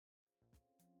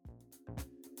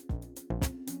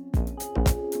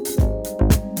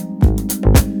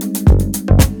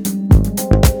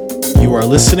You are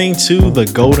listening to the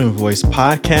Golden Voice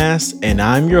podcast, and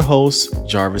I'm your host,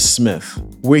 Jarvis Smith.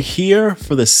 We're here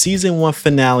for the season 1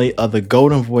 finale of the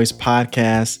Golden Voice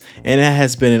podcast, and it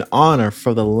has been an honor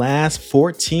for the last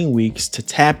 14 weeks to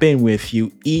tap in with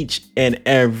you each and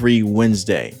every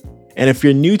Wednesday. And if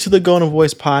you're new to the Golden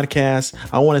Voice podcast,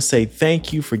 I want to say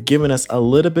thank you for giving us a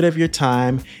little bit of your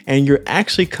time. And you're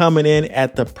actually coming in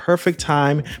at the perfect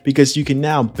time because you can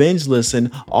now binge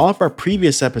listen all of our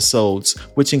previous episodes,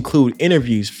 which include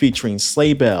interviews featuring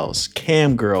Sleigh Bells,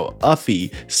 Cam Girl,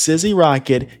 Uffy, Sizzy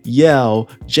Rocket, Yell,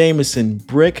 Jameson,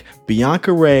 Brick,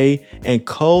 Bianca Ray, and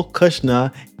Cole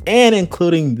Kushner, and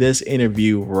including this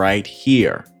interview right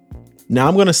here. Now,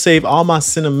 I'm going to save all my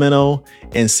sentimental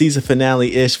and season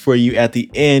finale-ish for you at the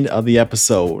end of the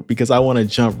episode because I want to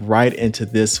jump right into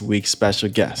this week's special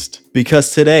guest.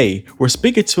 Because today, we're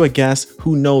speaking to a guest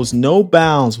who knows no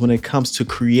bounds when it comes to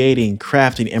creating,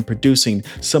 crafting, and producing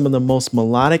some of the most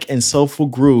melodic and soulful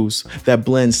grooves that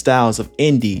blend styles of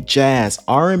indie, jazz,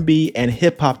 R&B, and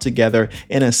hip-hop together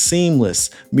in a seamless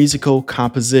musical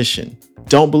composition.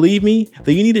 Don't believe me?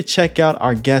 Then you need to check out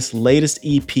our guest's latest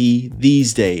EP,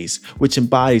 These Days, which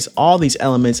embodies all these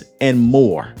elements and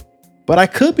more. But I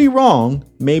could be wrong.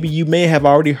 Maybe you may have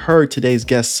already heard today's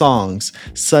guest songs,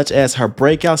 such as her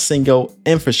breakout single,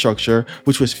 Infrastructure,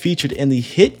 which was featured in the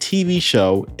hit TV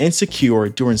show Insecure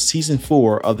during season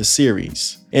 4 of the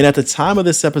series. And at the time of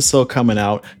this episode coming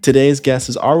out, today's guest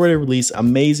has already released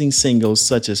amazing singles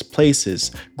such as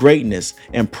Places, Greatness,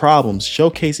 and Problems,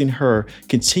 showcasing her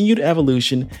continued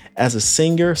evolution as a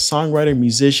singer, songwriter,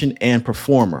 musician, and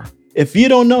performer. If you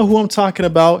don't know who I'm talking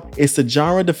about, it's the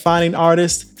genre-defining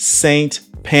artist, Saint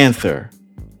Panther.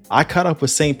 I caught up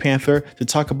with Saint Panther to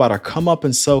talk about her come up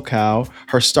in SoCal,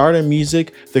 her start in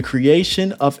music, the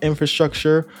creation of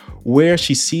Infrastructure, where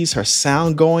she sees her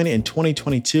sound going in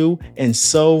 2022, and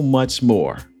so much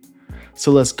more.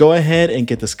 So let's go ahead and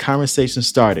get this conversation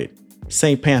started.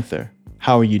 Saint Panther,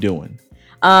 how are you doing?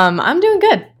 I'm doing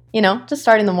good. Just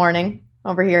starting the morning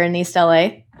over here in East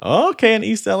LA. Okay, in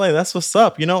East LA, that's what's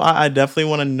up. I definitely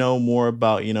want to know more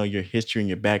about, your history and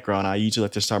your background. I usually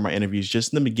like to start my interviews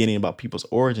just in the beginning about people's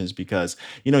origins because,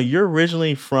 you're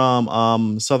originally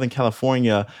from Southern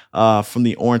California, from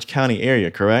the Orange County area,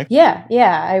 correct? Yeah.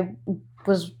 I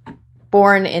was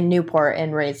born in Newport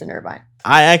and raised in Irvine.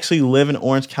 I actually live in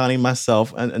Orange County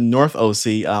myself, in North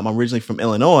OC. I'm originally from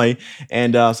Illinois,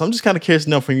 and so I'm just kind of curious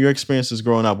to know from your experiences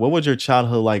growing up, what was your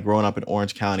childhood like growing up in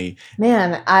Orange County?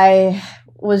 Man, I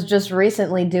was just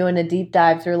recently doing a deep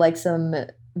dive through some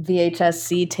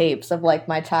VHS-C tapes of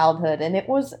my childhood, and it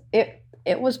was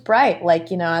bright.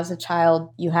 As a child,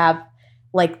 you have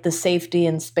the safety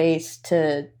and space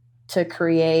to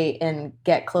create and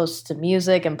get close to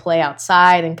music and play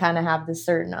outside and kind of have this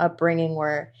certain upbringing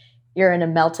where you're in a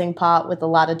melting pot with a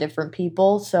lot of different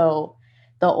people. So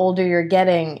the older you're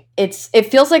getting, it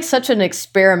feels like such an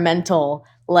experimental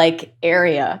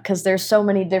area because there's so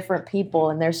many different people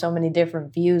and there's so many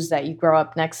different views that you grow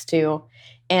up next to.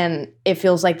 And it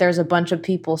feels like there's a bunch of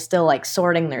people still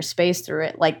sorting their space through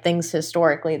it, things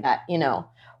historically that,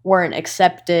 weren't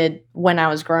accepted when I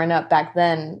was growing up back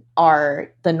then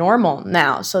are the normal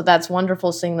now. So that's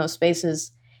wonderful seeing those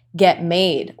spaces get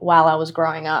made while I was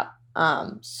growing up.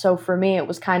 So for me, it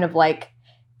was kind of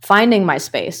finding my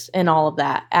space in all of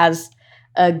that as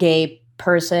a gay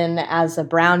person, as a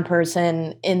brown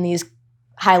person in these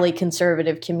highly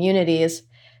conservative communities.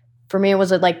 For me, it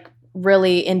was a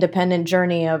really independent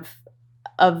journey of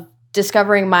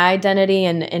discovering my identity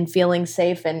and feeling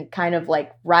safe and kind of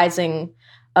rising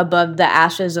above the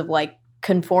ashes of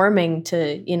conforming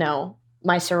to,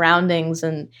 my surroundings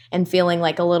and feeling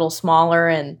a little smaller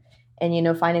and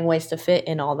finding ways to fit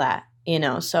in all that,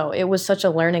 so it was such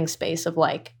a learning space of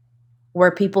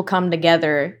where people come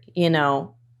together,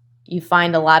 you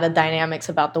find a lot of dynamics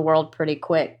about the world pretty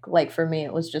quick. For me,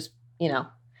 it was just,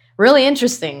 really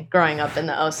interesting growing up in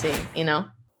the OC,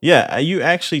 Yeah, you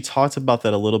actually talked about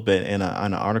that a little bit in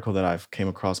an article that I've came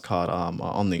across called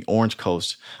on the Orange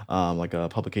Coast, a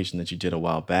publication that you did a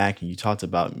while back, and you talked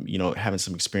about having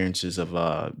some experiences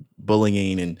of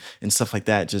bullying and stuff like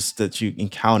that, just that you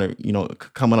encountered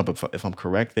coming up if I'm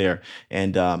correct there,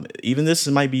 and even this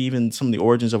might be even some of the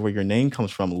origins of where your name comes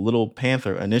from. Little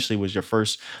Panther initially was your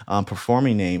first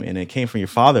performing name, and it came from your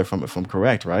father, if I'm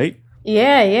correct, right?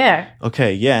 Yeah.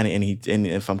 Okay, yeah, and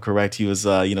if I'm correct, he was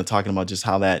talking about just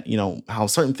how that how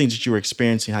certain things that you were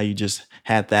experiencing, how you just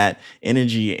had that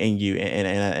energy in you,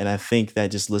 and I think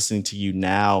that just listening to you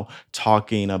now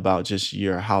talking about just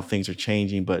how things are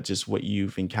changing, but just what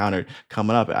you've encountered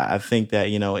coming up, I think that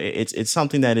it's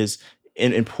something that is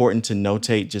important to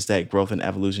notate just that growth and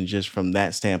evolution just from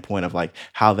that standpoint of like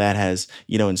how that has,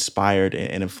 inspired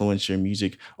and influenced your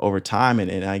music over time.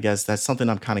 And I guess that's something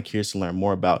I'm kind of curious to learn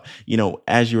more about,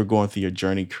 as you were going through your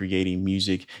journey creating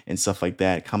music and stuff like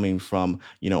that, coming from,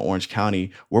 Orange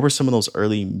County. What were some of those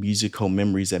early musical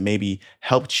memories that maybe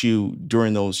helped you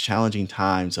during those challenging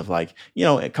times of like,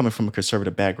 coming from a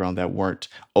conservative background that weren't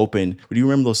open? Do you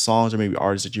remember those songs or maybe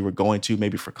artists that you were going to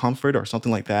maybe for comfort or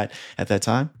something like that at that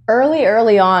time?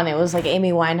 Early on, it was like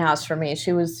Amy Winehouse for me.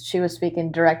 She was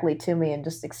speaking directly to me and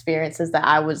just experiences that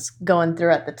I was going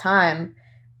through at the time.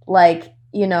 Like,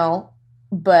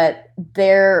 but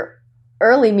their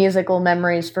early musical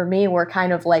memories for me were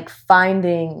kind of like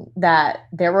finding that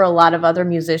there were a lot of other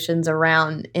musicians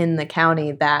around in the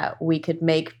county that we could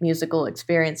make musical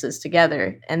experiences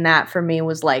together. And that for me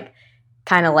was like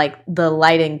kind of like the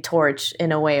lighting torch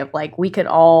in a way of like we could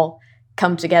all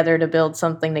come together to build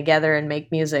something together and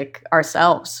make music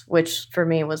ourselves, which for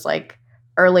me was like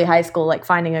early high school, like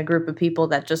finding a group of people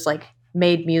that just like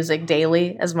made music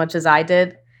daily as much as I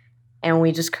did. And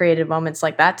we just created moments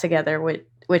like that together,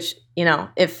 which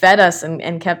it fed us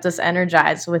and kept us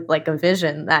energized with like a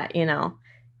vision that,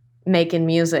 making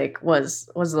music was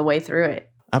the way through it.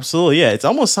 Absolutely, yeah. It's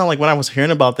almost sound like when I was hearing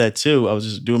about that too, I was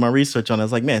just doing my research on it. I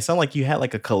was like, man, it sounded like you had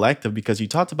like a collective because you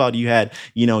talked about you had,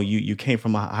 you came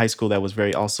from a high school that was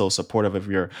very also supportive of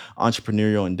your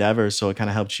entrepreneurial endeavors. So it kind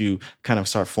of helped you kind of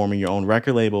start forming your own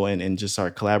record label and just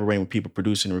start collaborating with people,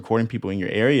 producing, recording people in your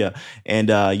area. And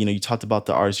you talked about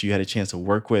the artists you had a chance to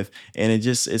work with. And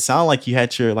it sounded like you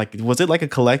had your like, was it like a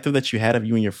collective that you had of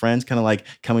you and your friends kind of like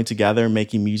coming together and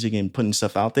making music and putting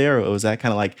stuff out there? Or was that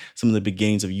kind of like some of the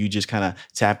beginnings of you just kind of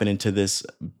tapping into this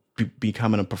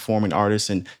becoming a performing artist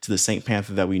and to the Saint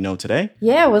Panther that we know today?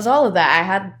 Yeah, it was all of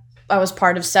that. I was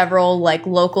part of several like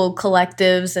local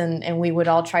collectives, and we would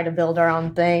all try to build our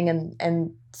own thing,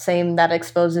 and same, that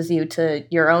exposes you to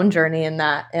your own journey in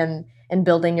that, and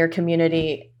building your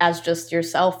community as just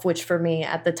yourself, which for me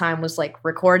at the time was like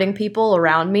recording people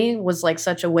around me was like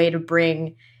such a way to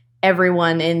bring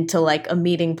everyone into like a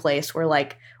meeting place where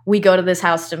like we go to this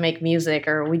house to make music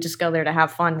or we just go there to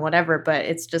have fun, whatever. But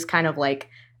it's just kind of like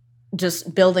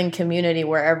just building community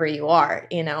wherever you are.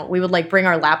 We would like bring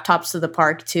our laptops to the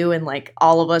park too, and like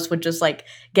all of us would just like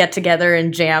get together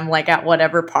and jam like at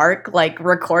whatever park, like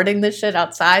recording this shit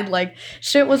outside. Like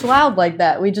shit was wild like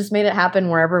that. We just made it happen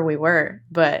wherever we were.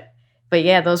 But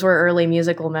yeah, those were early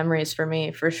musical memories for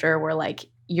me for sure, where like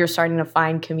you're starting to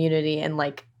find community and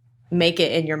like make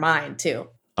it in your mind too.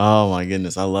 Oh my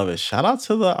goodness, I love it. Shout out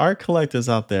to the art collectors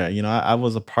out there. I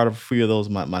was a part of a few of those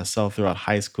myself throughout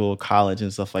high school, college,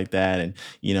 and stuff like that. And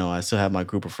I still have my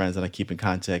group of friends that I keep in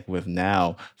contact with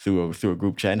now through a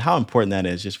group chat. And how important that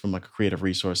is, just from like a creative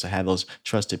resource, to have those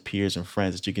trusted peers and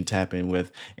friends that you can tap in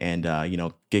with, and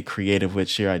get creative with,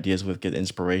 share ideas with, get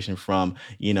inspiration from.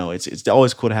 It's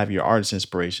always cool to have your artist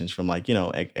inspirations from like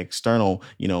external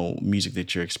music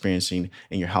that you're experiencing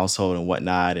in your household and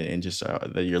whatnot, and just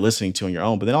that you're listening to on your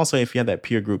own. But then also if you have that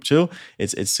peer group too,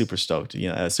 it's super stoked.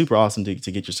 Super awesome to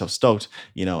get yourself stoked.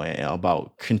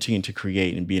 About continuing to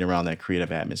create and being around that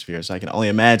creative atmosphere. So I can only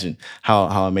imagine how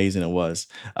amazing it was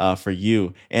for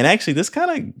you. And actually, this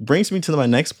kind of brings me to my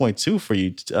next point too for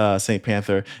you, Saint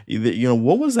Panther.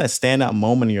 What was that standout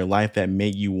moment in your life that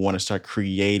made you want to start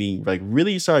creating, like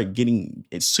really start getting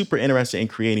it's super interested in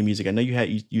creating music? I know you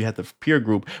had the peer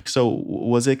group. So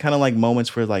was it kind of like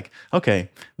moments where like, okay,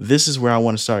 this is where I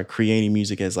want to start creating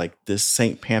music as like this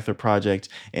Saint Panther project,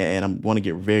 and I want to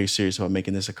get very serious about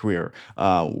making this a career?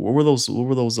 What were those? What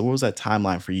were those? What was that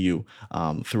timeline for you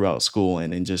throughout school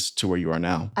and just to where you are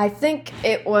now? I think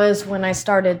it was when I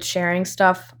started sharing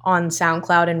stuff on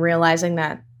SoundCloud and realizing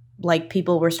that like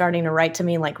people were starting to write to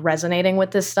me, like resonating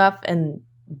with this stuff, and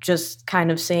just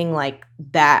kind of seeing like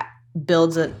that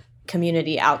builds a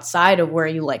community outside of where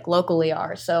you like locally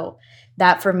are. So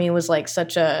that for me was like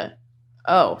such a,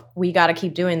 oh, we got to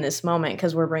keep doing this moment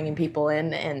because we're bringing people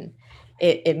in, and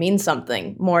it means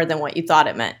something more than what you thought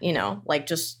it meant, like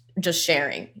just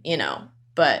sharing,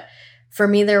 But for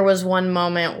me, there was one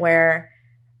moment where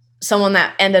someone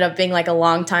that ended up being like a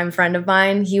longtime friend of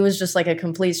mine, he was just like a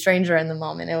complete stranger in the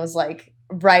moment. It was like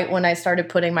right when I started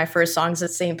putting my first songs at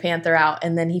St. Panther out.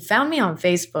 And then he found me on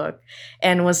Facebook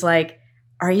and was like,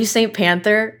 "Are you St.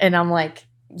 Panther?" And I'm like,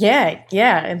 yeah,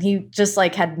 yeah. And he just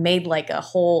like had made like a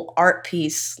whole art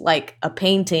piece, like a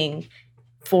painting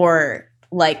for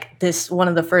like this one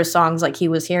of the first songs like he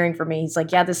was hearing from me. He's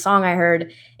like, "Yeah, this song I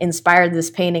heard inspired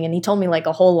this painting." And he told me like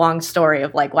a whole long story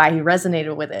of like why he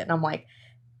resonated with it. And I'm like,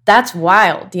 that's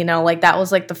wild, like that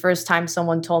was like the first time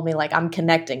someone told me like I'm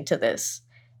connecting to this.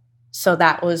 So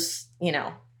that was,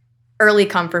 early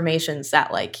confirmations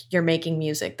that like you're making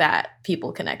music that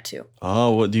people connect to.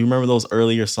 Oh, well, do you remember those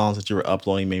earlier songs that you were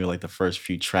uploading, maybe like the first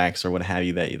few tracks or what have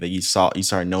you, that you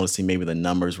started noticing maybe the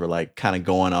numbers were like kind of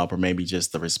going up, or maybe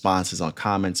just the responses on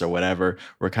comments or whatever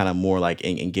were kind of more like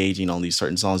engaging on these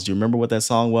certain songs? Do you remember what that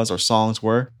song was or songs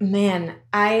were? Man,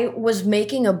 I was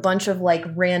making a bunch of like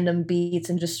random beats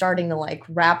and just starting to like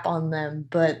rap on them,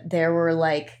 but there were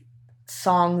like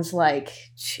songs like,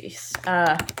 jeez,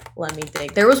 let me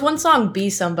think. There was one song, Be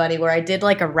Somebody, where I did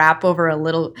like a rap over a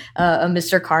little a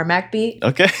Mr. Carmack beat.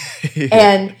 Okay.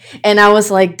 And I was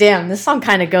like, damn, this song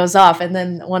kind of goes off. And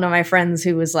then one of my friends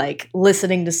who was like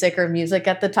listening to sicker music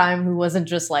at the time, who wasn't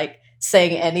just like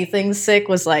saying anything sick,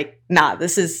 was like, nah,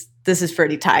 this is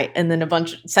pretty tight. And then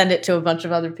send it to a bunch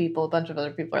of other people. A bunch of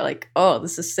other people are like, oh,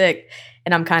 this is sick.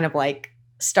 And I'm kind of like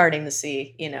starting to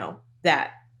see,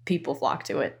 that people flock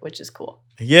to it, which is cool.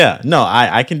 Yeah, no,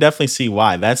 I can definitely see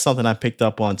why. That's something I picked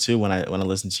up on too when I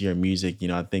listen to your music.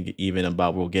 I think even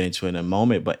about, we'll get into it in a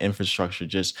moment, but infrastructure,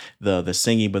 just the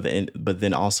singing, but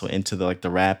then also into the like the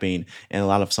rapping and a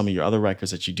lot of some of your other records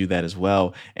that you do that as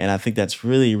well. And I think that's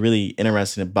really really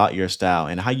interesting about your style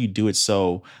and how you do it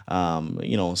so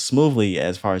smoothly,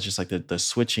 as far as just like the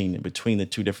switching between the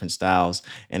two different styles,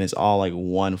 and it's all like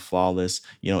one flawless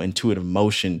intuitive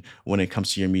motion when it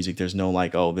comes to your music. There's no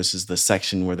like, oh, this is the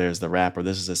section where there's the rap, or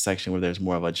this is a section where there's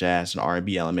more of a jazz and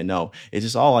R&B element. No, it's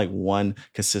just all like one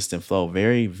consistent flow.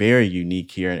 Very, very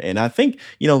unique here. And I think,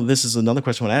 this is another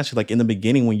question I want to ask you. Like in the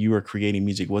beginning, when you were creating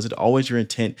music, was it always your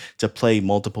intent to play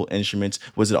multiple instruments?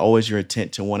 Was it always your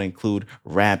intent to want to include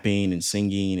rapping and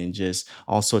singing and just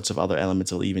all sorts of other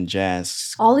elements of even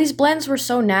jazz? All these blends were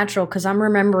so natural because I'm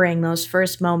remembering those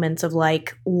first moments of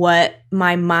like what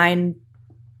my mind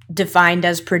defined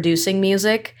as producing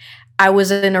music. I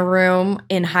was in a room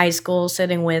in high school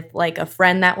sitting with like a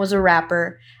friend that was a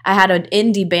rapper. I had an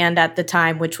indie band at the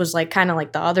time, which was like kind of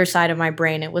like the other side of my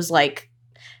brain. It was like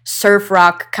surf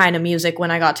rock kind of music when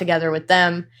I got together with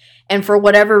them. And for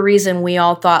whatever reason, we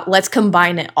all thought, let's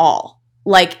combine it all.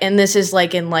 Like, and this is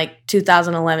like in like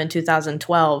 2011,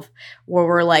 2012, where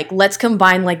we're like, let's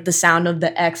combine like the sound of the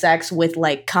XX with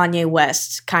like Kanye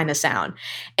West kind of sound.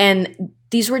 And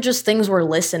these were just things we're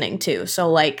listening to. So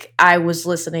like I was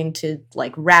listening to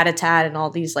like Rat-a-tat and all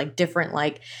these like different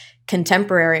like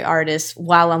contemporary artists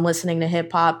while I'm listening to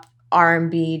hip hop,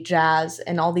 R&B, jazz,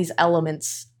 and all these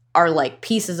elements are like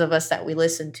pieces of us that we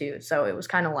listen to. So it was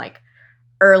kind of like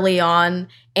early on,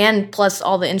 and plus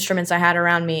all the instruments I had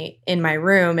around me in my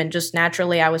room, and just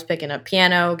naturally I was picking up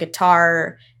piano,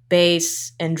 guitar,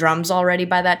 bass, and drums already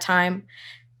by that time.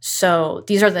 So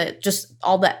these are just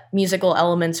all the musical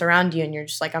elements around you, and you're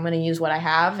just like, I'm going to use what I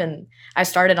have. And I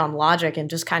started on Logic and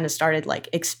just kind of started like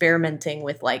experimenting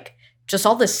with like just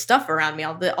all this stuff around me,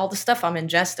 all the stuff I'm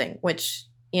ingesting, which,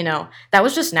 that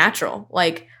was just natural.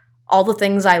 Like all the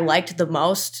things I liked the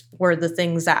most were the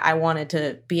things that I wanted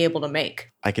to be able to make.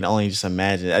 I can only just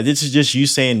imagine. This is just you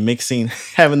saying mixing,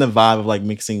 having the vibe of like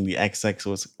mixing the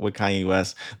XX with Kanye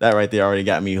West. That right there already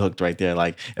got me hooked right there.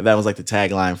 Like if that was like the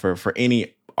tagline for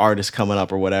any artist coming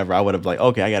up or whatever, I would have like,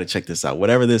 okay, I got to check this out.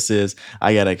 Whatever this is,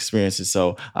 I got to experience it.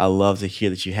 So I love to hear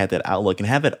that you had that outlook and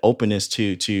have that openness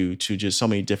to just so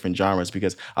many different genres,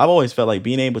 because I've always felt like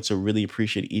being able to really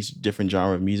appreciate each different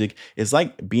genre of music is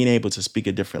like being able to speak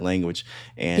a different language.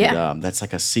 And that's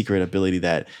like a secret ability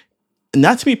that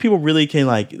not too many people really can,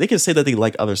 like, they can say that they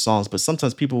like other songs, but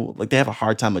sometimes people like they have a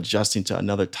hard time adjusting to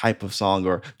another type of song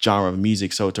or genre of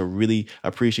music. So to really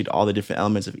appreciate all the different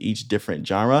elements of each different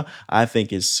genre, I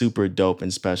think is super dope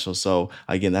and special. So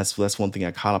again, that's one thing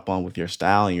I caught up on with your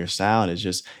style, and your sound is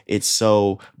just, it's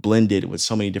so blended with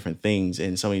so many different things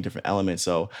and so many different elements.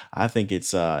 So I think it's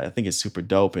super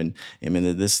dope. And I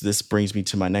mean, this brings me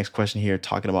to my next question here,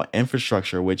 talking about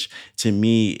Infrastructure, which to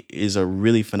me is a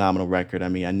really phenomenal record. I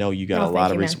mean, I know you got a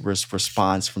lot of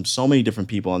response from so many different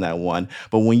people on that one.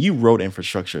 But when you wrote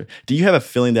Infrastructure, do you have a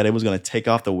feeling that it was going to take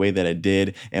off the way that it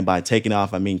did? And by taking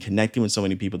off, I mean connecting with so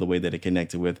many people the way that it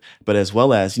connected with, but as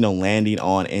well as, landing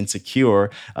on Insecure,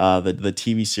 the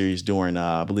TV series during,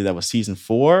 I believe that was season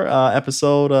 4,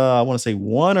 episode, I want to say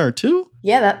 1 or 2.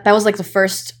 Yeah, that was like the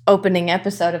first opening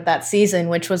episode of that season,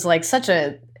 which was like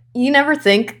you never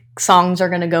think songs are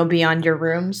going to go beyond your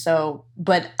room. So,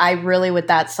 but I really, with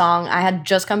that song, I had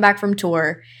just come back from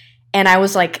tour and I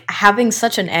was like having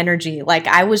such an energy. Like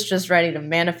I was just ready to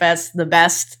manifest the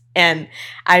best. And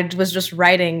I was just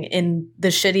writing in the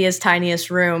shittiest, tiniest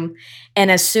room.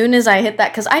 And as soon as I hit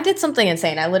that, because I did something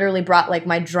insane. I literally brought like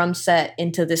my drum set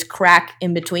into this crack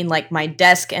in between like my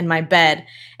desk and my bed.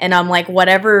 And I'm like,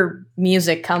 whatever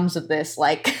music comes of this,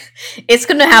 like it's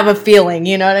going to have a feeling,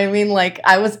 you know what I mean? Like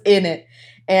I was in it.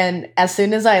 And as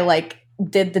soon as I like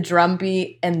did the drum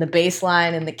beat and the bass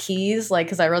line and the keys, like,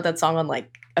 because I wrote that song on like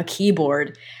a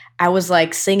keyboard, I was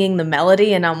like singing the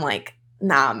melody, and I'm like,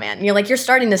 nah, man, you're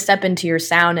starting to step into your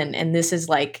sound, and this is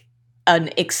like an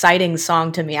exciting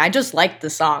song to me. I just liked the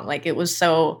song. Like, it was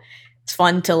so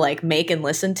fun to like make and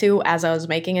listen to as I was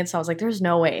making it. So I was like, there's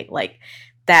no way like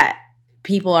that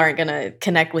people aren't gonna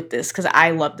connect with this, because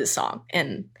I love this song.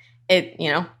 And it,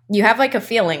 you have like a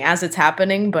feeling as it's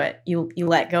happening, but you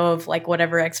let go of like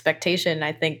whatever expectation.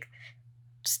 I think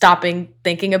stopping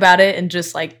thinking about it and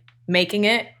just like making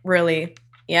it really,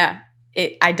 yeah,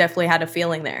 I definitely had a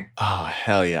feeling there. Oh,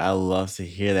 hell yeah. I love to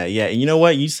hear that. Yeah. And you know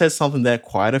what? You said something that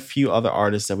quite a few other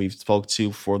artists that we've spoke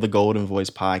to for the Golden Voice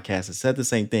podcast have said the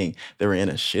same thing. They were in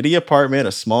a shitty apartment,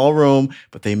 a small room,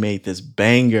 but they made this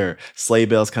banger. Sleigh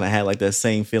Bells kind of had like that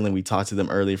same feeling. We talked to them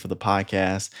earlier for the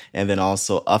podcast. And then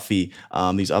also Uffy,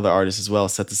 these other artists as well,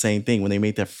 said the same thing. When they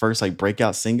made their first like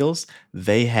breakout singles,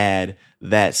 they had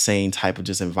that same type of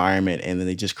just environment, and then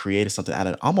they just created something out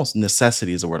of almost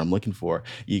necessity is the word I'm looking for.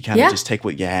 You kind of Yeah. just take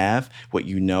what you have, what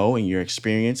you know, and your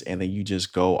experience, and then you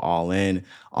just go all in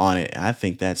on it. And I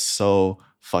think that's so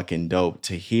fucking dope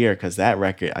to hear, because that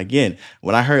record, again,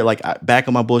 when I heard like Back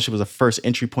on My Bullshit was the first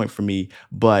entry point for me,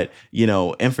 but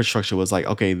Infrastructure was like,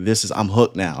 okay, I'm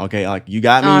hooked now. Okay, like you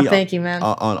got Oh, me thank you, man.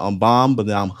 on Bomb, but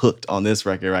then I'm hooked on this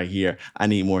record right here. I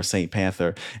need more Saint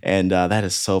Panther, and that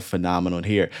is so phenomenal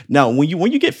here. Now, when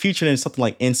you get featured in something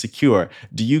like Insecure,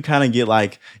 do you kind of get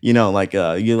like you like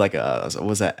a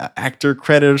was that a actor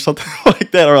credit or something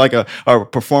like that, or like a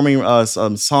performing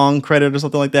some song credit or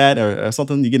something like that, or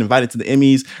something? You get invited to the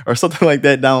Emmys or something like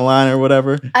that down the line or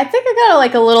whatever? I think I got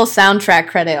like a little soundtrack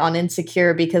credit on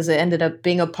Insecure because it ended up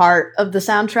being a part of the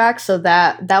soundtrack. So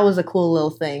that was a cool little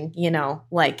thing,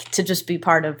 like to just be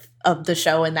part of the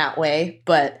show in that way.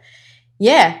 But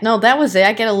yeah, no, that was it.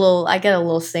 I get a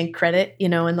little sync credit, in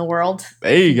the world.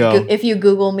 There you go. If you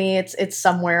Google me, it's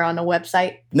somewhere on a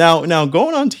website. Now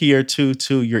going on to here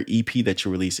to your EP that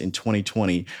you released in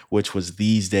 2020, which was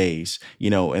These Days,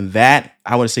 and that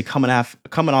I would say coming off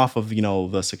of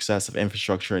the success of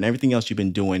Infrastructure and everything else you've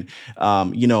been doing,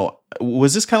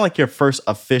 was this kind of like your first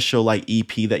official like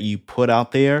EP that you put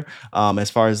out there, as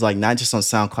far as like not just on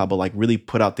SoundCloud, but like really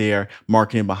put out there,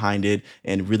 marketing behind it,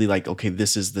 and really like, okay,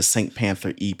 this is the Saint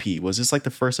Panther EP. Was this like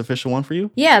the first official one for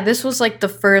you? Yeah, this was like the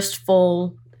first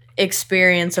full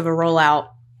experience of a rollout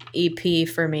EP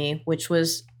for me,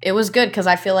 it was good because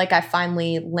I feel like I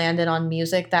finally landed on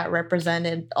music that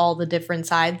represented all the different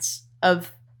sides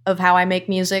of how I make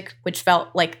music, which felt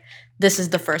like this is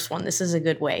the first one. This is a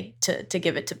good way to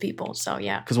give it to people. So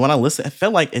yeah. Because when I listened,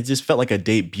 it just felt like a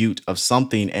debut of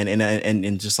something,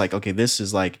 and just like, okay, this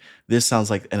sounds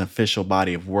like an official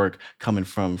body of work coming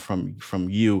from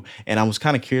you. And I was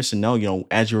kind of curious to know,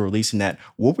 as you were releasing that,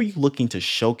 what were you looking to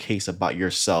showcase about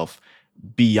yourself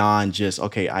beyond just,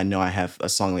 okay, I know I have a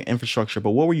song like Infrastructure,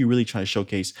 but what were you really trying to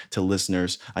showcase to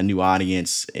listeners, a new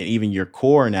audience, and even your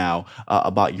core now,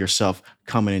 about yourself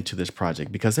coming into this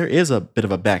project? Because there is a bit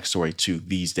of a backstory to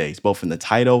These Days, both in the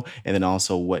title and then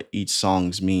also what each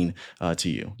songs mean to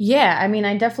you. Yeah, I mean,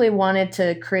 I definitely wanted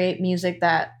to create music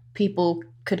that people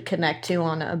could connect to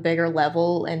on a bigger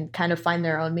level and kind of find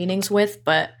their own meanings with.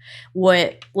 But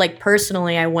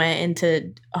personally, I went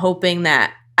into hoping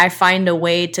that I find a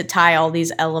way to tie all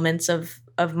these elements of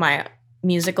my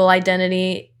musical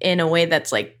identity in a way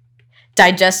that's like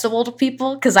digestible to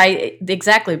people, because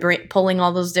pulling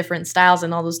all those different styles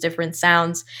and all those different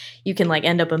sounds, you can like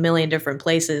end up a million different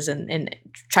places and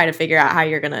try to figure out how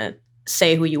you're gonna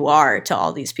say who you are to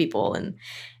all these people. And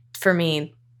for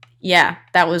me, yeah,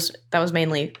 that was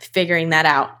mainly figuring that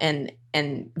out and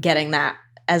getting that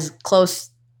as close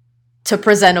to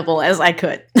presentable as I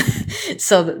could.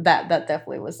 So that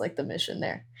definitely was like the mission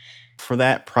there. For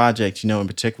that project, in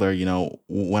particular,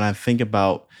 when I think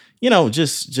about,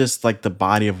 just like the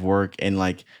body of work, and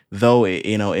like, though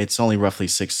it's only roughly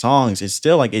 6 songs, it's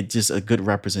still like it's just a good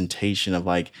representation of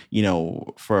like,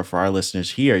 for our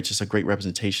listeners here, it's just a great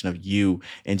representation of you,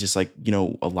 and just like,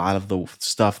 a lot of the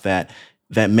stuff that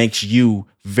makes you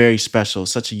very special,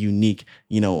 such a unique,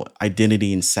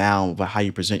 identity and sound about how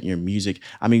you present your music.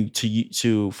 I mean,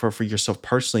 for yourself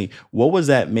personally, what was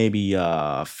that maybe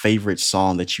favorite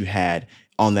song that you had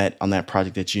on that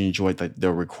project that you enjoyed,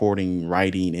 the recording,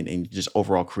 writing, and just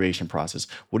overall creation process?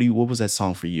 What was that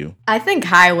song for you? I think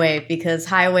Highway, because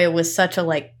Highway was such a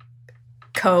like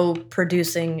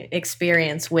co-producing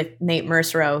experience with Nate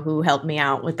Mercereau, who helped me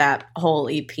out with that whole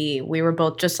EP. We were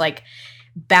both just like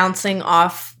bouncing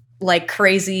off like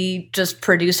crazy just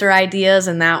producer ideas,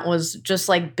 and that was just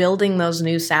like building those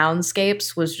new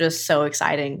soundscapes was just so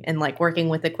exciting, and like working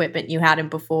with equipment you hadn't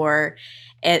before,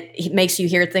 it makes you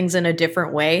hear things in a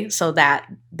different way. So that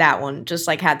one just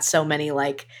like had so many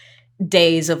like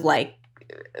days of like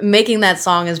making that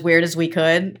song as weird as we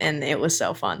could, and it was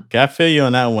so fun. Okay, I feel you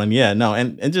on that one. Yeah, no,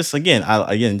 and just again,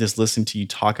 just listening to you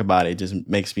talk about it just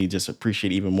makes me just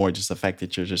appreciate even more just the fact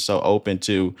that you're just so open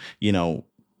to,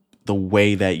 the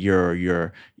way that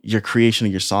your creation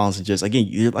of your songs, and just again,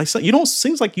 you're like, so you don't,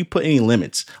 seems like you put any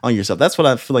limits on yourself. That's what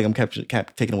I feel like I'm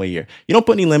kept taking away here. You don't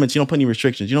put any limits, you don't put any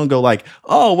restrictions. You don't go like,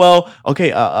 oh well,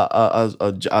 okay, I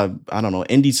don't know,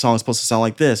 indie song is supposed to sound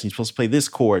like this, and you're supposed to play this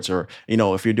chords, or if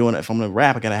I'm gonna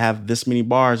rap, I gotta have this many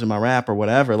bars in my rap or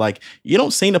whatever. Like, you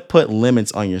don't seem to put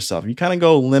limits on yourself. You kind of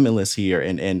go limitless here,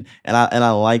 and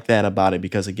I like that about it,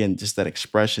 because again, just that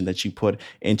expression that you put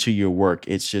into your work,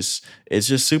 it's just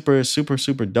super super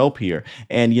super dope here.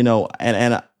 And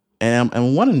I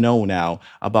want to know now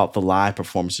about the live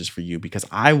performances for you, because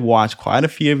I watched quite a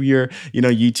few of your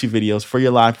YouTube videos for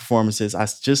your live performances. I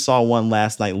just saw one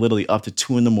last night, literally up to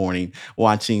 2 a.m,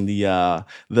 watching the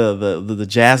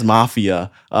Jazz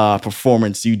Mafia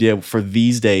performance you did for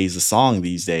These Days, the song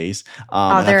These Days. Oh,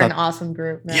 And I they're thought, an awesome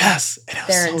group, man. yes, and it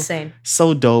was They're insane.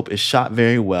 so dope. It's shot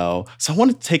very well. So I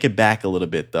want to take it back a little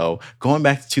bit though. Going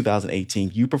back to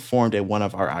 2018, you performed at one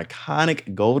of our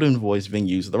iconic Golden Voice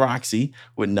venues, the Roxy,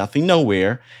 with Nothing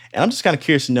Nowhere. And I'm just kind of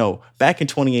curious to know, back in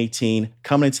 2018,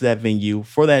 coming into that venue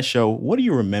for that show, what do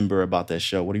you remember about that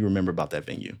show? What do you remember about that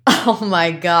venue? Oh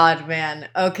my God, man.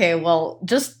 Okay, well,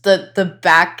 just the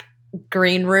back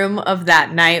green room of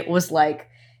that night was like,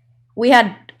 we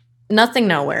had Nothing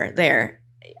Nowhere there.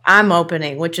 I'm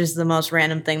opening, which is the most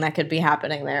random thing that could be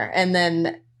happening there. And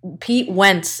then Pete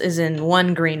Wentz is in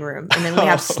one green room. And then we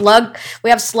have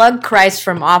Slug Christ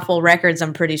from Awful Records,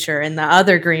 I'm pretty sure, in the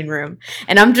other green room.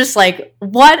 And I'm just like,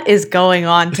 what is going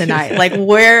on tonight? Like,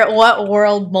 what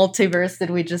world multiverse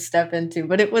did we just step into?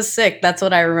 But it was sick. That's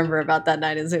what I remember about that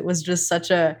night, is it was just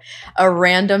such a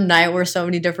random night where so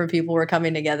many different people were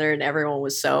coming together, and everyone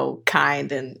was so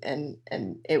kind, and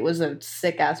it was a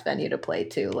sick ass venue to play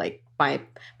to. Like, my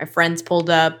friends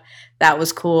pulled up. That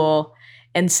was cool.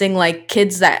 And sing like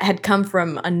kids that had come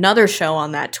from another show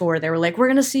on that tour. They were like, we're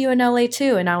going to see you in LA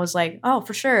too. And I was like, oh,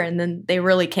 for sure. And then they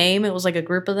really came. It was like a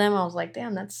group of them. I was like,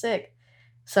 damn, that's sick.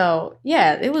 So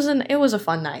yeah, it was a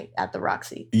fun night at the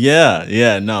Roxy.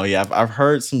 Yeah, no, yeah. I've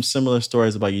heard some similar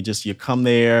stories about you come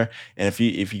there, and if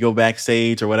you go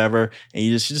backstage or whatever, and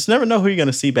you just never know who you're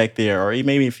gonna see back there, or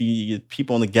maybe if you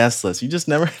people on the guest list, you just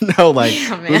never know like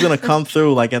Yeah, who's gonna man. come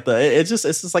through. Like it's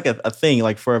just like a thing,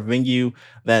 like for a venue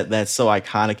that's so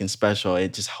iconic and special,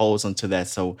 it just holds onto that.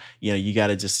 So you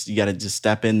gotta just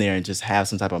step in there and just have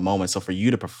some type of moment. So for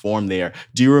you to perform there,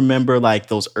 do you remember like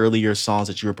those earlier songs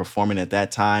that you were performing at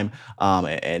that time,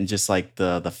 and just like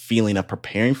the feeling of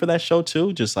preparing for that show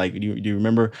too? Just like, do you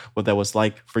remember what that was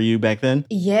like for you back then?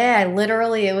 Yeah,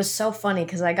 literally, it was so funny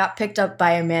because I got picked up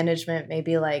by a management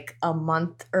maybe like a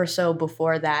month or so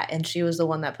before that, and she was the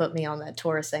one that put me on that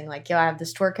tour, saying like, "Yo, I have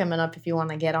this tour coming up if you want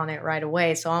to get on it right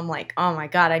away." So I'm like, "Oh my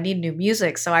God, I need new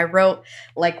music." So I wrote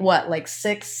like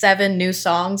 6, 7 new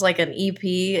songs, like an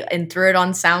EP, and threw it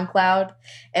on SoundCloud,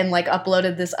 and like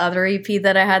uploaded this other EP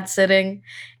that I had sitting,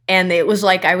 and it was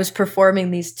like I was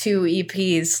performing these 2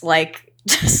 EPs like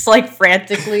just like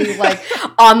frantically like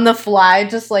on the fly,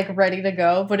 just like ready to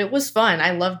go. But it was fun.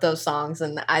 I loved those songs,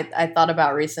 and I thought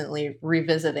about recently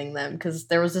revisiting them because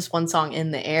there was this one song,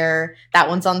 In the Air, that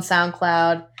one's on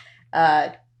SoundCloud. uh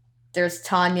there's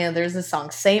Tanya. There's a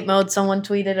song Saint Mode someone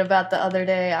tweeted about the other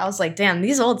day. I was like, damn,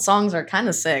 these old songs are kind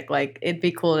of sick. Like, it'd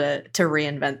be cool to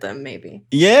reinvent them maybe.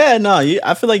 Yeah, no,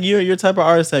 I feel like you're type of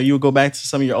artist that you would go back to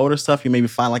some of your older stuff. You maybe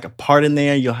find like a part in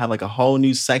there. You'll have like a whole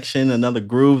new section, another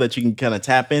groove that you can kind of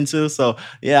tap into. So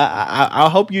yeah, I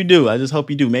hope you do. I just hope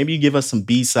you do. Maybe you give us some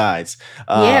B sides,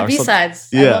 Yeah, or something. B-sides.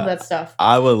 I love Yeah, that stuff.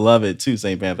 I would love it too,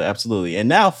 Saint Panther. Absolutely. And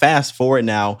now, fast forward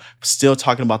now, still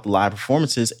talking about the live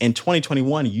performances. In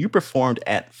 2021, you performed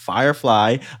at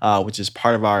Firefly, which is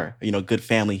part of our good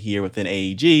family here within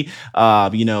AEG.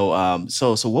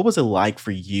 So what was it like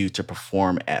for you to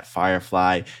perform at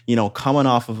Firefly? Coming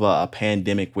off of a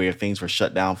pandemic where things were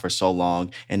shut down for so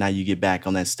long, and now you get back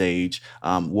on that stage.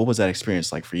 What was that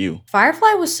experience like for you?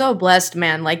 Firefly was so blessed,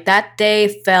 man. Like, that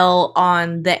day fell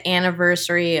on the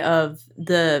anniversary of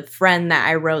the friend that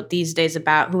I wrote These Days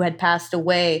about, who had passed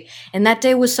away. And that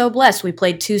day was so blessed. We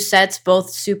played 2 sets, both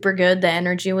super good. The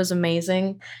energy was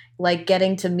amazing. Like,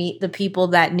 getting to meet the people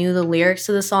that knew the lyrics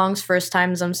to the songs. First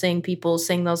times I'm seeing people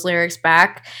sing those lyrics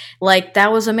back. Like,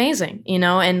 that was amazing,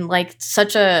 and like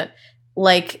such a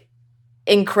like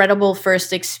incredible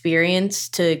first experience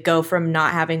to go from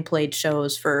not having played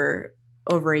shows for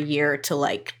over a year to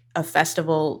like a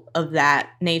festival of that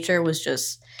nature was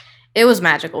just, it was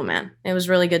magical, man. It was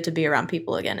really good to be around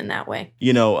people again in that way.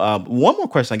 One more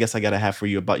question I guess I gotta have for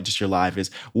you about just your live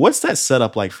is what's that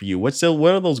setup like for you? What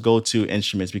are those go-to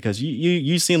instruments? Because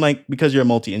you seem like, because you're a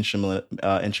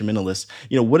instrumentalist,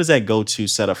 what is that go-to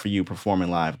setup for you performing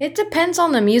live? It depends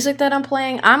on the music that I'm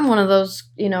playing. I'm one of those,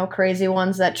 crazy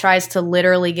ones that tries to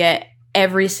literally get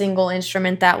every single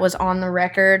instrument that was on the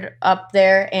record up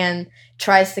there and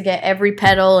tries to get every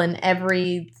pedal and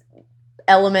every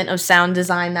element of sound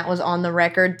design that was on the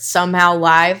record somehow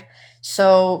live.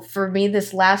 So for me,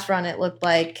 this last run, it looked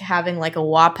like having like a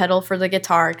wah pedal for the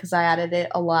guitar because I added it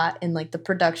a lot in like the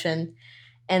production.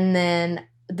 And then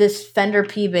this Fender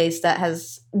P bass that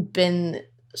has been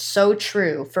so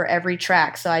true for every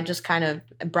track. So I just kind of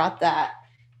brought that.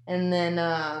 And then,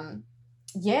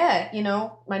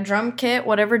 my drum kit,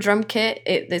 whatever drum kit,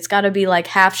 it's got to be like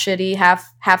half shitty,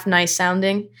 half nice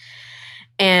sounding.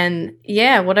 And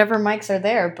yeah, whatever mics are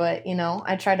there, but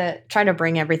I try to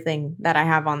bring everything that I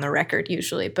have on the record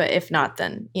usually. But if not,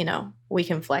 then we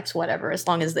can flex whatever as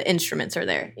long as the instruments are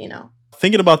there.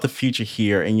 Thinking about the future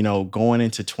here and going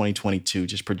into 2022,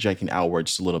 just projecting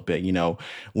outwards a little bit,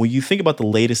 when you think about the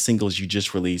latest singles you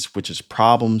just released, which is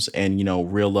Problems and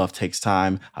Real Love Takes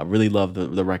Time. I really love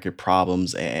the record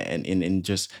Problems and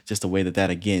just the way that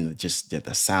again, just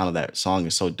the sound of that song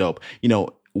is so dope.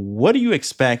 What do you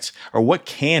expect, or what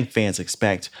can fans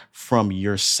expect from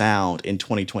your sound in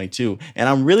 2022? And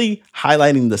I'm really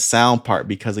highlighting the sound part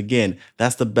because, again,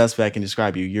 that's the best way I can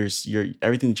describe you. You're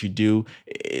everything that you do,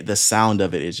 the sound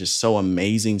of it is just so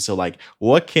amazing. So, like,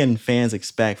 what can fans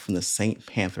expect from the Saint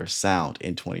Panther sound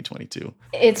in 2022?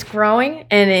 It's growing,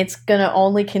 and it's gonna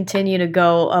only continue to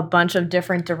go a bunch of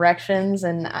different directions.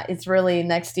 And it's really,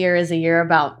 next year is a year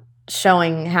about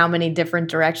showing how many different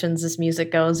directions this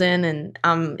music goes in, and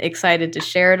I'm excited to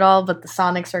share it all. But the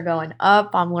sonics are going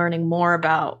up. I'm learning more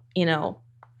about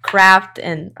craft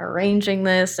and arranging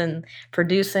this and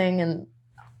producing, and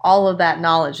all of that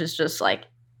knowledge is just like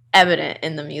evident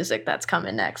in the music that's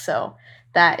coming next. So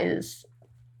that is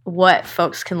what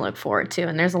folks can look forward to,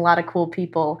 and there's a lot of cool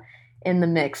people in the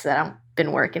mix that I've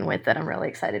been working with that I'm really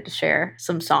excited to share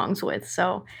some songs with.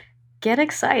 So get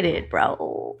excited,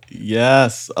 bro.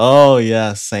 Yes. Oh,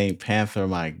 yes. Saint Panther.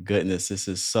 My goodness. This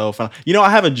is so fun. I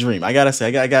have a dream. I got to say,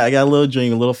 I got a little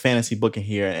dream, a little fantasy booking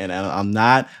here. And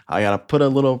I got to put a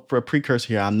little precursor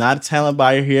here. I'm not a talent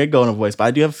buyer here at Golden Voice, but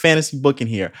I do have a fantasy booking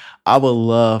here. I would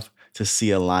love to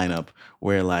see a lineup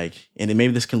where and then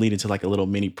maybe this can lead into like a little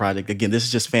mini project. Again, this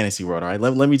is just fantasy world, all right?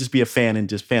 Let me just be a fan and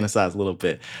just fantasize a little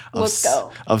bit Let's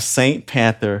go. Of Saint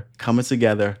Panther coming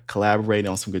together, collaborating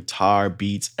on some guitar,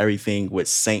 beats, everything with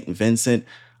Saint Vincent.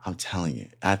 I'm telling you,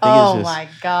 I think it's just. Oh my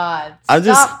God!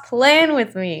 Stop playing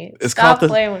with me. Stop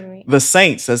playing with me. The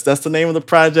Saints. That's the name of the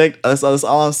project. That's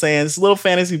all I'm saying. It's a little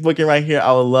fantasy booking right here.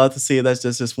 I would love to see it. That's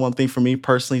just one thing for me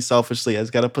personally, selfishly. I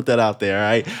just got to put that out there, all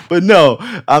right? But no,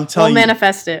 I'm telling you. We'll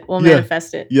manifest it. We'll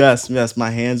manifest it. Yes. My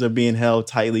hands are being held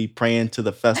tightly, praying to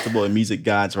the festival and music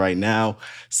gods right now.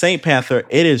 Saint Panther,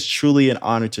 it is truly an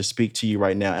honor to speak to you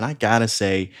right now. And I got to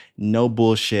say, no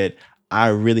bullshit, I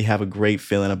really have a great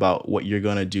feeling about what you're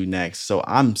going to do next. So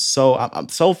I'm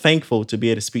so thankful to be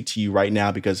able to speak to you right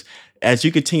now, because as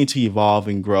you continue to evolve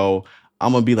and grow,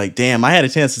 I'm going to be like, damn, I had a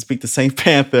chance to speak to Saint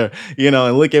Panther,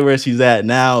 and look at where she's at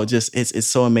now. Just it's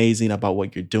so amazing about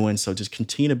what you're doing. So just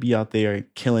continue to be out there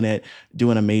killing it,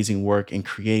 doing amazing work and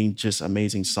creating just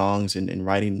amazing songs and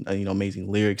writing, amazing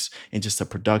lyrics and just the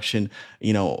production.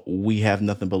 We have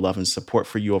nothing but love and support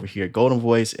for you over here at Golden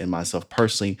Voice, and myself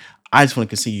personally. I just want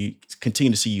to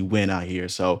continue to see you win out here.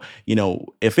 So,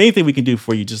 if anything we can do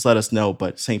for you, just let us know.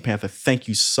 But Saint Panther, thank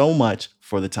you so much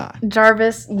for the time.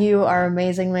 Jarvis, you are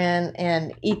amazing, man.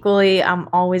 And equally, I'm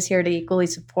always here to equally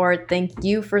support. Thank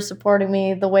you for supporting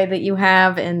me the way that you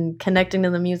have and connecting to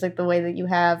the music the way that you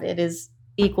have. It is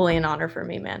equally an honor for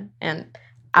me, man. And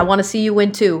I want to see you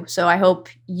win too. So I hope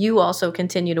you also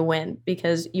continue to win,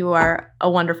 because you are a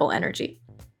wonderful energy.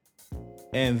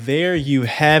 And there you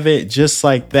have it, just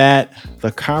like that.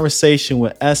 The conversation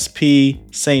with SP,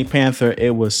 Saint Panther,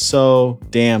 it was so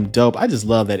damn dope. I just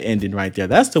love that ending right there.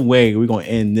 That's the way we're going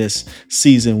to end this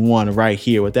season 1 right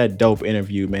here with that dope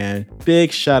interview, man.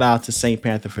 Big shout out to Saint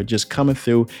Panther for just coming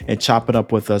through and chopping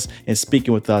up with us and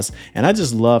speaking with us. And I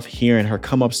just love hearing her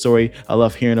come up story. I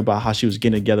love hearing about how she was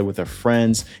getting together with her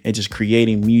friends and just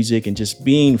creating music and just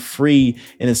being free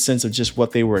in a sense of just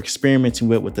what they were experimenting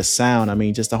with the sound. I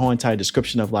mean, just the whole entire description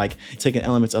of like taking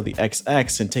elements of the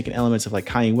XX and taking elements of like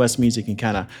Kanye West music and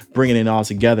kind of bringing it all all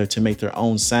together to make their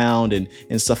own sound and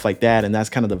stuff like that. And that's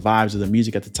kind of the vibes of the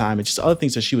music at the time, and just other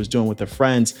things that she was doing with her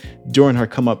friends during her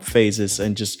come up phases,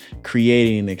 and just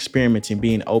creating and experimenting,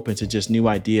 being open to just new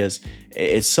ideas.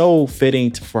 It's so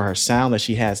fitting for her sound that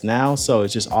she has now. So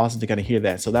it's just awesome to kind of hear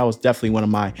that. So that was definitely one of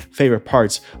my favorite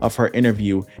parts of her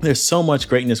interview. There's so much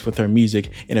greatness with her music.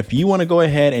 And if you want to go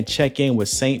ahead and check in with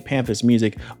Saint Panther's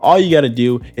music, all you got to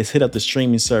do is hit up the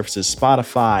streaming services,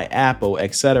 Spotify, Apple,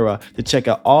 etc., to check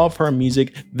out all of her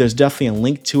music. There's definitely a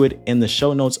link to it in the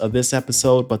show notes of this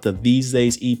episode, but the These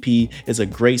Days EP is a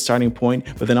great starting point.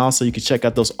 But then also you can check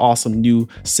out those awesome new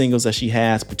singles that she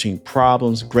has, Between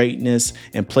Problems, Greatness,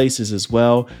 and Places as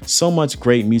well. So much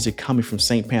great music coming from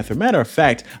Saint Panther. Matter of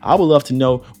fact, I would love to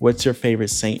know what's your favorite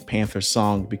Saint Panther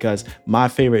song, because my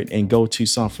favorite and go-to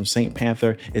song from Saint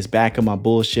Panther is Back on My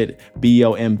Bullshit,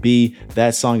 BOMB.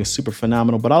 That song is super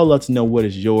phenomenal, but I would love to know what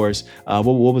is yours.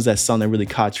 What was that song that really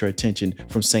caught your attention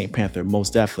from Saint Panther?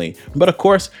 Most definitely. But of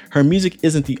course, her music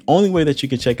isn't the only way that you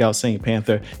can check out Saint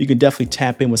Panther. You can definitely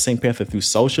tap in with Saint Panther through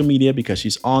social media, because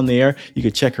she's on there. You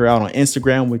can check her out on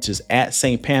Instagram, which is at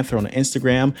Saint Panther on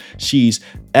Instagram. She's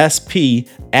SP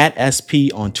at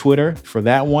SP on Twitter for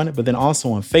that one. But then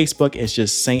also on Facebook, it's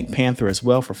just Saint Panther as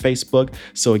well for Facebook.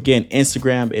 So again,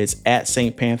 Instagram is at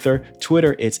Saint Panther,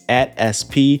 Twitter it's at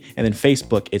SP, and then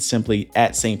Facebook it's simply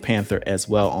at Saint Panther as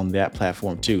well on that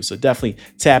platform too. So definitely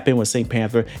tap in with Saint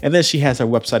Panther. And then she has her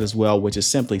website as well, which is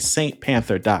simply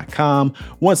saintpanther.com.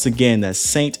 Once again, that's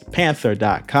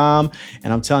saintpanther.com.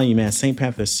 And I'm telling you, man, Saint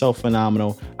Panther is so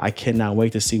phenomenal. I cannot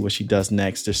wait to see what she does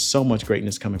next. There's so much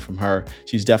greatness coming from her.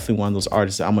 She's definitely one of those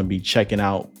artists that I'm going to be checking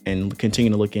out and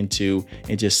continue to look into,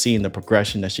 and just seeing the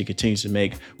progression that she continues to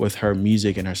make with her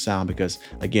music and her sound, because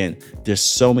again, there's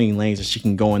so many lanes that she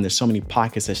can go in. There's so many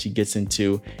pockets that she gets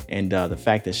into. And the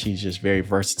fact that she's just very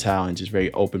versatile and just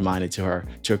very open-minded to her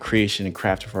creation and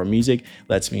craft of her music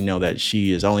lets me know that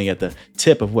she is only at the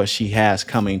tip of what she has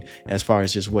coming as far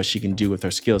as just what she can do with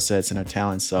her skill sets and her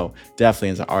talents. So definitely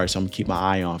as an artist, I'm gonna keep my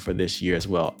eye on for this year as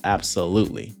well.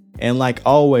 Absolutely. And like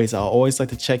always, I always like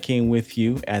to check in with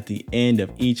you at the end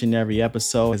of each and every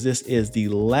episode, as this is the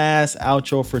last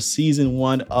outro for season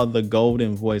 1 of the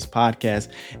Golden Voice podcast.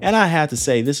 And I have to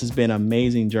say, this has been an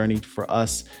amazing journey for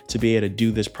us to be able to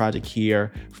do this project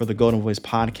here for the Golden Voice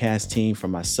podcast team. For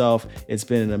myself, it's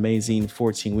been an amazing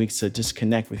 14 weeks to just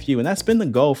connect with you. And that's been the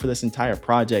goal for this entire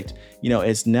project. You know,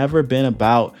 it's never been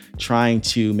about trying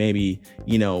to maybe,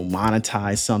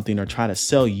 monetize something or try to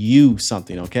sell you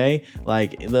something. Okay.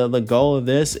 Like the goal of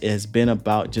this has been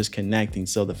about just connecting.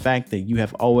 So the fact that you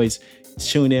have always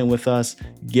tuned in with us,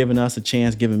 giving us a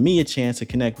chance, giving me a chance to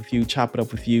connect with you, chop it up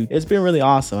with you, it's been really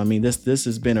awesome. I mean, this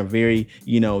has been a very,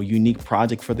 unique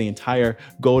project for the entire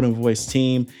Golden Voice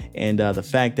team. And the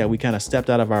fact that we kind of stepped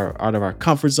out of our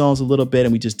comfort zones a little bit,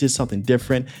 and we just did something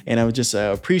different. And I would just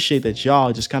appreciate that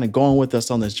y'all just kind of going with us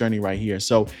on this journey right here.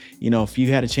 So, if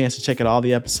you had a chance to check out all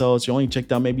the episodes, you only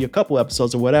checked out maybe a couple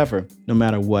episodes or whatever, no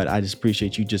matter what, I just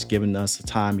appreciate you just giving us the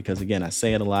time, because again, I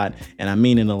say it a lot and I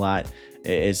mean it a lot.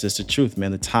 It's just the truth,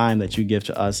 man. The time that you give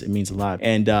to us, it means a lot.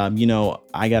 And,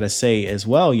 I got to say as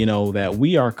well, that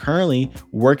we are currently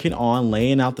working on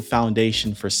laying out the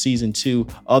foundation for season 2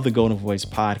 of the Golden Voice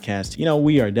podcast.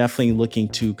 We are definitely looking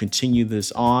to continue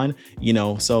this on,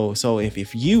 so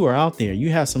if you are out there,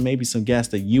 you have maybe some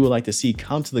guests that you would like to see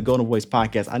come to the Golden Voice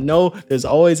podcast. I know there's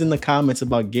always in the comments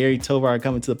about Gary Tovar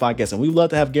coming to the podcast, and we love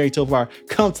to have Gary Tovar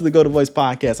come to the Golden Voice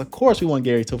podcast. Of course, we want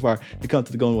Gary Tovar to come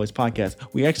to the Golden Voice podcast.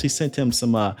 We actually sent him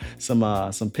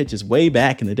some pitches way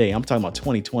back in the day. I'm talking about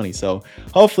 2020. So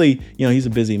hopefully, he's a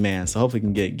busy man. So hopefully we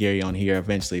can get Gary on here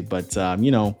eventually. But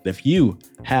if you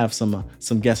have some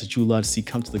guests that you love to see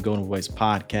come to the Golden Voice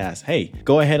podcast, hey,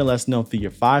 go ahead and let us know through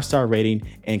your 5-star rating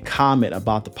and comment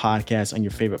about the podcast on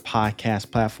your favorite podcast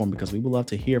platform, because we would love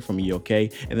to hear from you. Okay.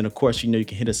 And then of course, you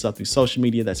can hit us up through social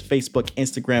media. That's Facebook,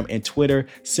 Instagram, and Twitter,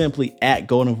 simply at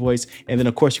Golden Voice. And then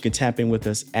of course, you can tap in with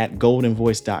us at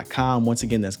goldenvoice.com. Once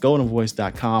again, that's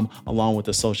goldenvoice.com, along with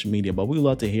the social media. But we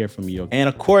love to hear from you. And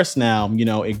of course, now,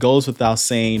 it goes without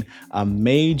saying, a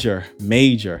major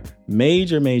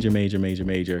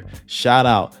shout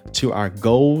out to our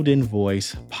Golden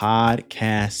Voice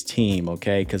podcast team.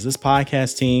 Okay. Because this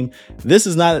podcast team, this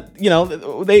is not,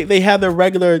 they have their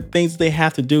regular things they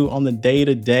have to do on the day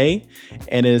to day.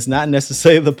 And it is not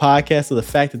necessarily the podcast, or the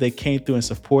fact that they came through and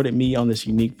supported me on this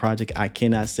unique project. I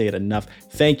cannot say it enough.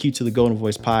 Thank you to the Golden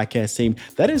Voice podcast team.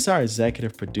 That is our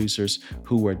executive producers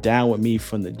who were down with me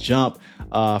from the jump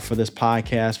for this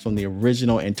podcast, from the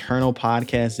original internal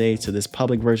podcast days to this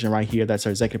public version right here. That's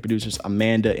our executive producers,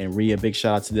 Amanda and Rhea. Big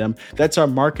shout out to them. That's our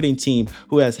marketing team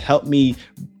who has helped me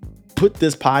put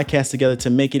this podcast together to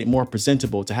make it more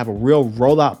presentable, to have a real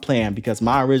rollout plan, because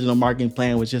my original marketing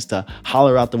plan was just to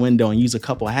holler out the window and use a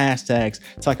couple of hashtags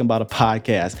talking about a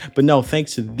podcast. But no,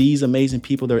 thanks to these amazing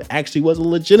people, there actually was a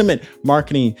legitimate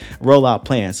marketing rollout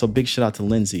plan. So big shout out to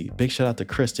Lindsay, big shout out to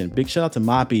Kristen, big shout out to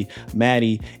Moppy,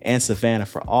 Maddie, and Savannah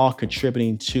for all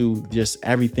contributing to just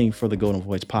everything for the Golden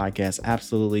Voice podcast.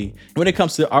 Absolutely. When it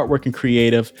comes to artwork and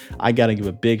creative, I got to give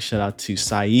a big shout out to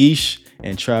Saish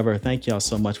and Trevor. Thank y'all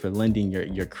so much for lending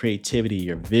your creativity,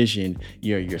 your vision,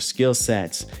 your skill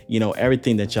sets,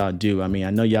 everything that y'all do. I mean,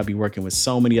 I know y'all be working with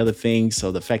so many other things.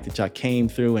 So the fact that y'all came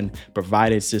through and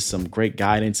provided just some great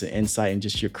guidance and insight and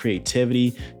just your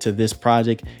creativity to this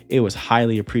project, it was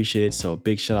highly appreciated. So a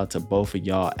big shout out to both of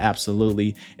y'all.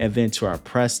 Absolutely. And then to our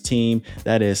press team,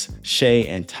 that is Shay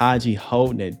and Taji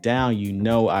holding it down.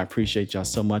 I appreciate y'all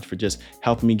so much for just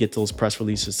helping me get those press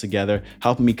releases together,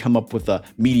 helping me come up with a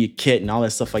media kit and all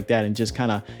that stuff like that, and just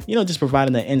kind of, just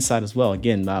providing that insight as well.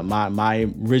 Again, my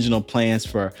original plans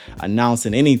for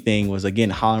announcing anything was, again,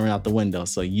 hollering out the window.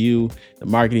 So you, the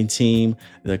marketing team,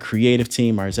 the creative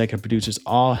team, our executive producers,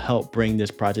 all helped bring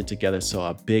this project together. So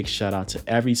a big shout out to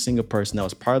every single person that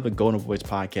was part of the Golden Voice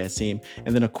podcast team.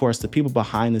 And then, of course, the people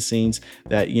behind the scenes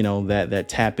that, that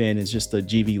tap in is just the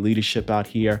GV leadership out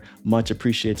here. Much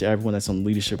appreciated to everyone that's on the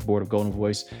leadership board of Golden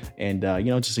Voice. And,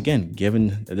 just again, giving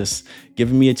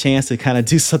me a chance to kind of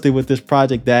do something with this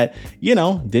project that,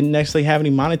 didn't actually have any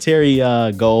monetary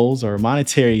goals or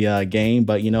monetary gain,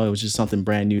 but, it was just something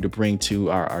brand new to bring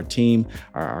to our team,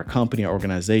 our company, our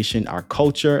organization, our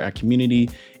culture, our community,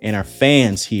 and our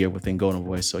fans here within Golden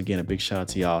Voice. So again, a big shout out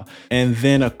to y'all. And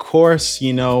then, of course,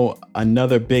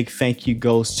 another big thank you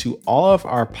goes to all of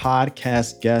our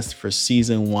podcast guests for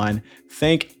season 1.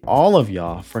 Thank all of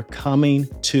y'all for coming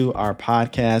to our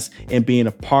podcast and being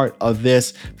a part of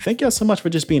this. Thank y'all so much for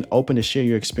just being open to share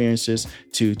your experiences,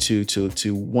 to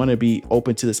want to be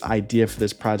open to this idea for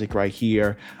this project right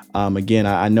here. Again,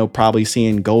 I know probably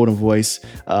seeing Golden Voice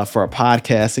for a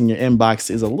podcast in your inbox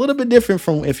is a little bit different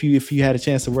from if you had a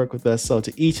chance to work with us. So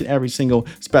to each and every single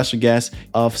special guest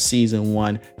of season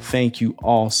 1, thank you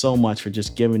all so much for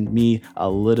just giving me a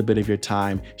little bit of your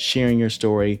time, sharing your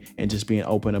story, and just being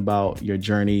open about your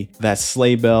journey. That's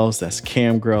Sleigh Bells, that's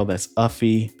Cam Girl, that's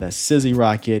Uffy, that's Sizzy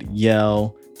Rocket,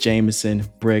 Yell, Jameson,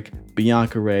 Brick,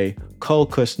 Bianca Ray, Cole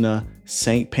Kushner,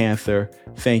 Saint Panther.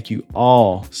 Thank you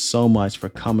all so much for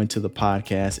coming to the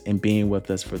podcast and being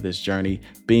with us for this journey,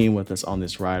 being with us on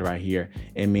this ride right here.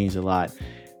 It means a lot.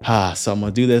 So I'm going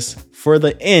to do this for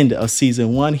the end of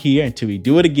season 1 here until we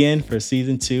do it again for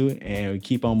season 2 and we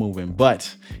keep on moving.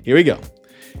 But here we go.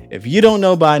 If you don't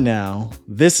know by now,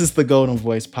 this is the Golden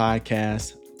Voice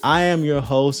podcast. I am your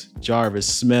host, Jarvis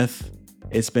Smith.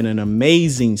 It's been an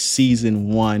amazing season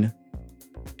 1,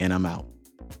 and I'm out.